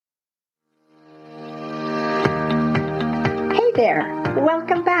Hey there,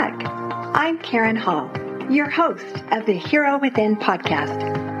 welcome back. I'm Karen Hall, your host of the Hero Within podcast.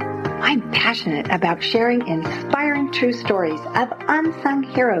 I'm passionate about sharing inspiring true stories of unsung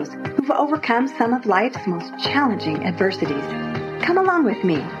heroes who've overcome some of life's most challenging adversities. Come along with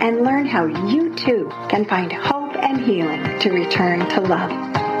me and learn how you too can find hope and healing to return to love.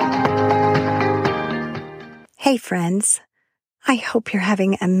 Hey friends, I hope you're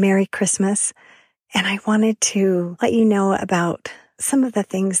having a Merry Christmas. And I wanted to let you know about some of the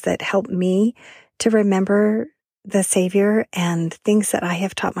things that help me to remember the Savior and things that I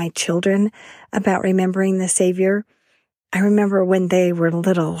have taught my children about remembering the Savior. I remember when they were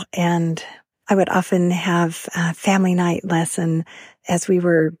little, and I would often have a family night lesson as we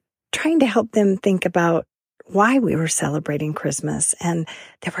were trying to help them think about why we were celebrating Christmas. And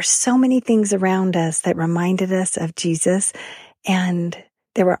there were so many things around us that reminded us of Jesus, and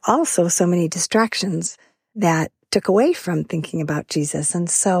there were also so many distractions that took away from thinking about Jesus. And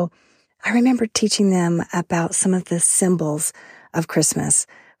so I remember teaching them about some of the symbols of Christmas.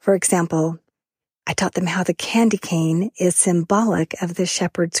 For example, I taught them how the candy cane is symbolic of the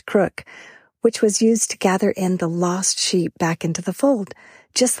shepherd's crook, which was used to gather in the lost sheep back into the fold,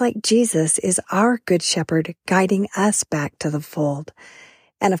 just like Jesus is our good shepherd guiding us back to the fold.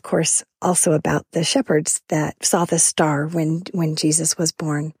 And of course, also about the shepherds that saw the star when Jesus was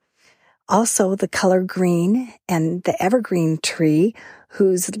born. Also, the color green and the evergreen tree,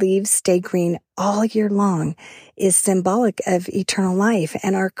 whose leaves stay green all year long, is symbolic of eternal life.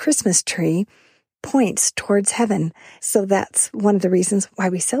 And our Christmas tree points towards heaven. So that's one of the reasons why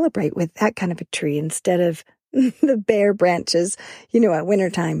we celebrate with that kind of a tree instead of the bare branches, at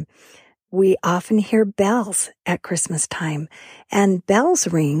wintertime. We often hear bells at Christmas time, and bells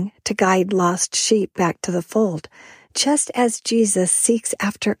ring to guide lost sheep back to the fold, just as Jesus seeks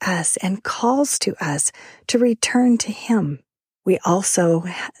after us and calls to us to return to Him. We also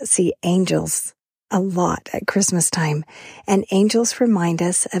see angels a lot at Christmas time, and angels remind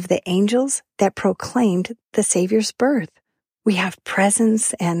us of the angels that proclaimed the Savior's birth. We have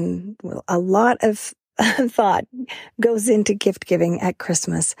presents, and a lot of thought goes into gift giving at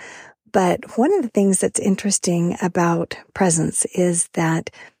Christmas. But one of the things that's interesting about presents is that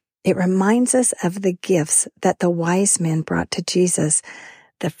it reminds us of the gifts that the wise men brought to Jesus,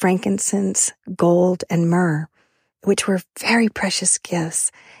 the frankincense, gold, and myrrh, which were very precious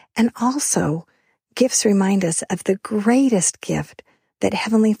gifts. And also, gifts remind us of the greatest gift that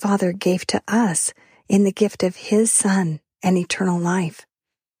Heavenly Father gave to us in the gift of His Son and eternal life.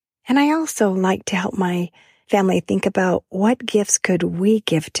 And I also like to help my family think about what gifts could we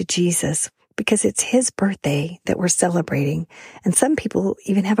give to Jesus, because it's His birthday that we're celebrating. And some people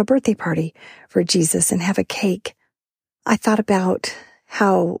even have a birthday party for Jesus and have a cake. I thought about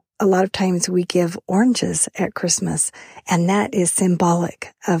how a lot of times we give oranges at Christmas, and that is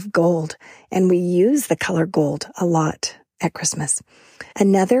symbolic of gold. And we use the color gold a lot at Christmas.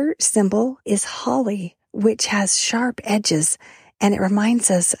 Another symbol is holly, which has sharp edges. And it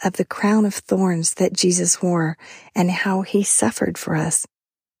reminds us of the crown of thorns that Jesus wore and how He suffered for us.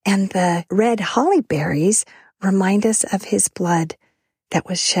 And the red holly berries remind us of His blood that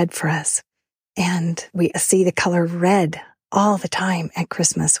was shed for us. And we see the color red all the time at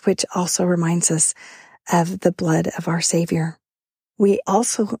Christmas, which also reminds us of the blood of our Savior. We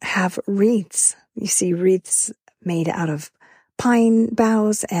also have wreaths. You see wreaths made out of pine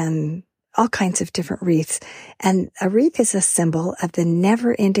boughs and all kinds of different wreaths. And a wreath is a symbol of the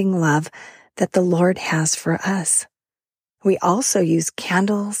never-ending love that the Lord has for us. We also use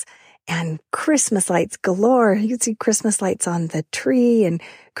candles and Christmas lights galore. You can see Christmas lights on the tree and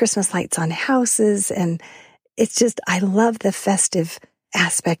Christmas lights on houses. And it's just, I love the festive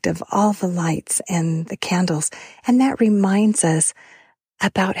aspect of all the lights and the candles. And that reminds us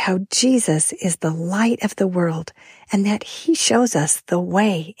about how Jesus is the light of the world and that He shows us the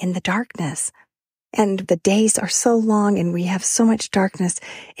way in the darkness. And the days are so long and we have so much darkness.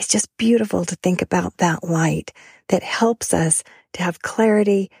 It's just beautiful to think about that light that helps us to have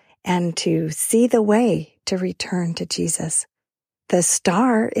clarity and to see the way to return to Jesus. The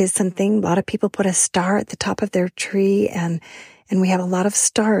star is something, a lot of people put a star at the top of their tree, and we have a lot of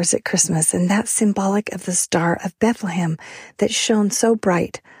stars at Christmas, and that's symbolic of the Star of Bethlehem that shone so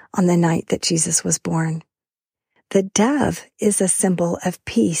bright on the night that Jesus was born. The dove is a symbol of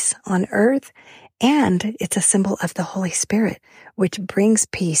peace on earth, and it's a symbol of the Holy Spirit, which brings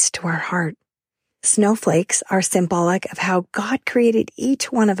peace to our heart. Snowflakes are symbolic of how God created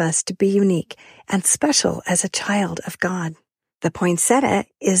each one of us to be unique and special as a child of God. The poinsettia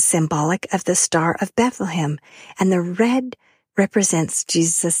is symbolic of the Star of Bethlehem, and the red represents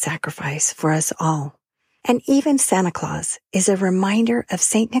Jesus' sacrifice for us all. And even Santa Claus is a reminder of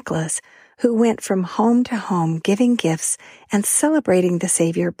St. Nicholas, who went from home to home giving gifts and celebrating the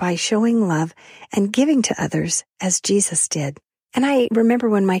Savior by showing love and giving to others as Jesus did. And I remember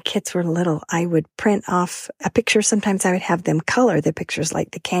when my kids were little, I would print off a picture. Sometimes I would have them color the pictures,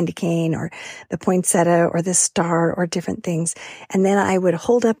 like the candy cane or the poinsettia or the star or different things. And then I would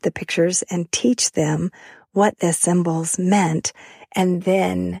hold up the pictures and teach them what the symbols meant. And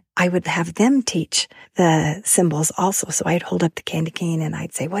then I would have them teach the symbols also. So I'd hold up the candy cane and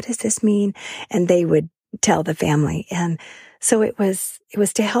I'd say, what does this mean? And they would tell the family. And so it was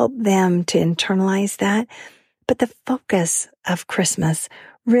to help them to internalize that. But the focus of Christmas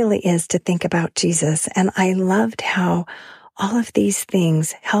really is to think about Jesus. And I loved how all of these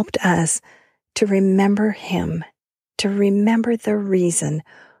things helped us to remember him, to remember the reason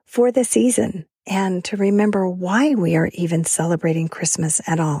for the season, and to remember why we are even celebrating Christmas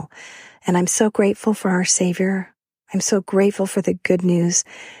at all. And I'm so grateful for our Savior. I'm so grateful for the good news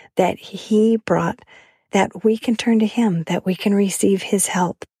that he brought, that we can turn to him, that we can receive his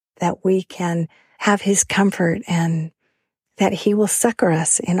help, that we can have his comfort, and that he will succor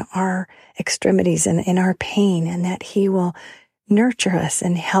us in our extremities and in our pain, and that he will nurture us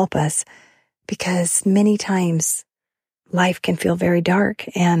and help us, because many times life can feel very dark.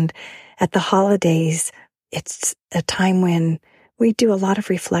 And at the holidays, it's a time when we do a lot of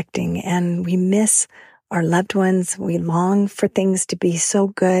reflecting and we miss our loved ones. We long for things to be so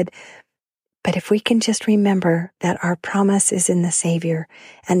good. But if we can just remember that our promise is in the Savior,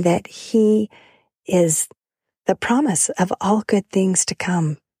 and that he is the promise of all good things to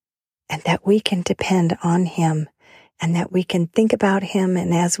come, and that we can depend on him, and that we can think about him.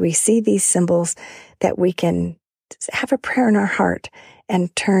 And as we see these symbols, that we can have a prayer in our heart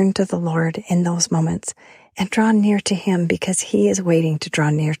and turn to the Lord in those moments and draw near to him, because he is waiting to draw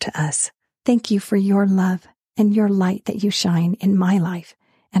near to us. Thank you for your love and your light that you shine in my life,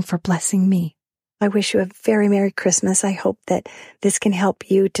 and for blessing me. I wish you a very Merry Christmas. I hope that this can help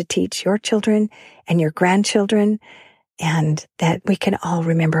you to teach your children and your grandchildren, and that we can all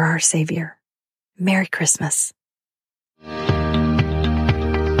remember our Savior. Merry Christmas.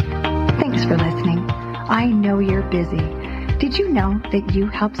 Thanks for listening. I know you're busy. Did you know that you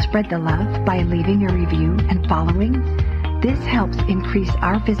help spread the love by leaving a review and following? This helps increase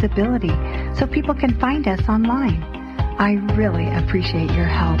our visibility so people can find us online. I really appreciate your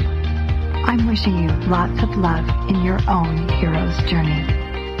help. I'm wishing you lots of love in your own hero's journey.